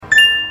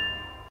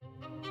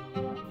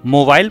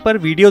Mobile पर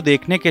video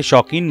देखने के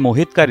शौकीन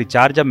मोहित का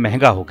रिचार्ज अब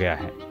महंगा हो गया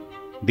है।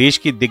 देश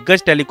की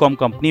दिग्गज टेलीकॉम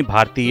कंपनी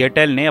भारती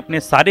एयरटेल ने अपने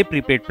सारे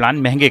प्रीपेड प्लान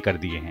महंगे कर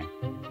दिए हैं,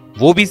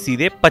 वो भी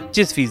सीधे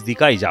 25%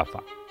 का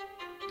इजाफा।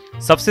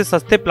 सबसे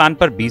सस्ते प्लान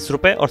पर 20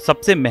 रुपए और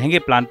सबसे महंगे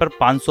प्लान पर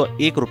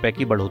 501 रुपए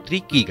की बढ़ोतरी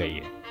की गई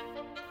है।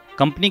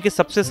 कंपनी के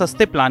सबसे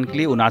सस्ते प्लान के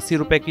लिए 79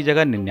 रुपए की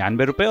जगह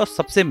 99 रुपए और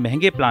सबसे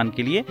महंगे प्लान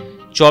के लिए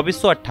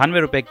 2498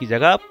 रुपए की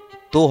जगह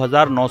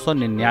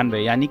 2999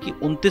 यानी कि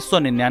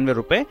 2999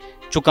 रुपए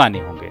चुकाने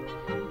होंगे।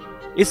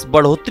 इस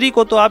बढ़ोतरी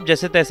को तो आप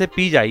जैसे तैसे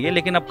पी जाइए,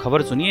 लेकिन अब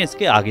खबर सुनिए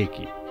इसके आगे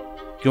की,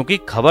 क्योंकि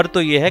खबर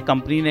तो यह है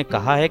कंपनी ने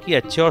कहा है कि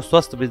अच्छे और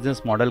स्वस्थ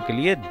बिजनेस मॉडल के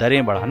लिए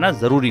दरें बढ़ाना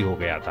जरूरी हो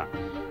गया था।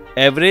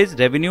 एवरेज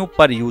रेवेन्यू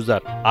पर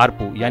यूजर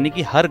आरपू यानी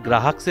कि हर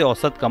ग्राहक से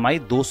औसत कमाई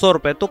 200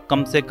 रुपए तो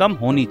कम से कम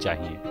होनी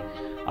चाहिए।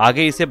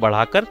 आगे इसे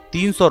बढ़ाकर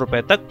 300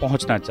 रुपए तक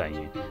पहुंचना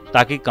चाहिए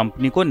ताकि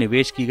कंपनी को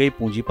निवेश की गई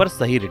पूंजी पर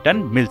सही रिटर्न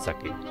मिल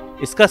सके।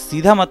 इसका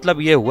सीधा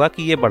मतलब यह हुआ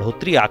कि यह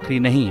बढ़ोतरी आखिरी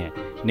नहीं है।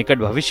 निकट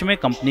भविष्य में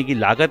कंपनी की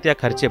लागत या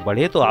खर्चे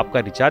बढ़े तो आपका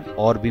रिचार्ज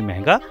और भी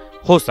महंगा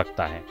हो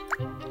सकता है।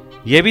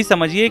 यह भी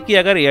समझिए कि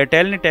अगर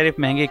एयरटेल ने टैरिफ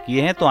महंगे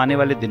किए हैं तो आने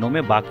वाले दिनों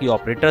में बाकी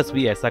ऑपरेटर्स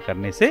भी ऐसा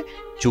करने से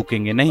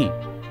चूकेंगे नहीं।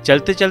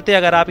 चलते चलते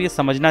अगर आप ये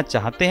समझना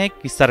चाहते हैं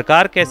कि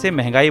सरकार कैसे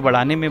महंगाई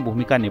बढ़ाने में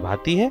भूमिका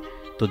निभाती है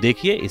तो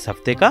देखिए इस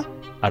हफ्ते का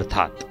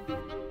अर्थात।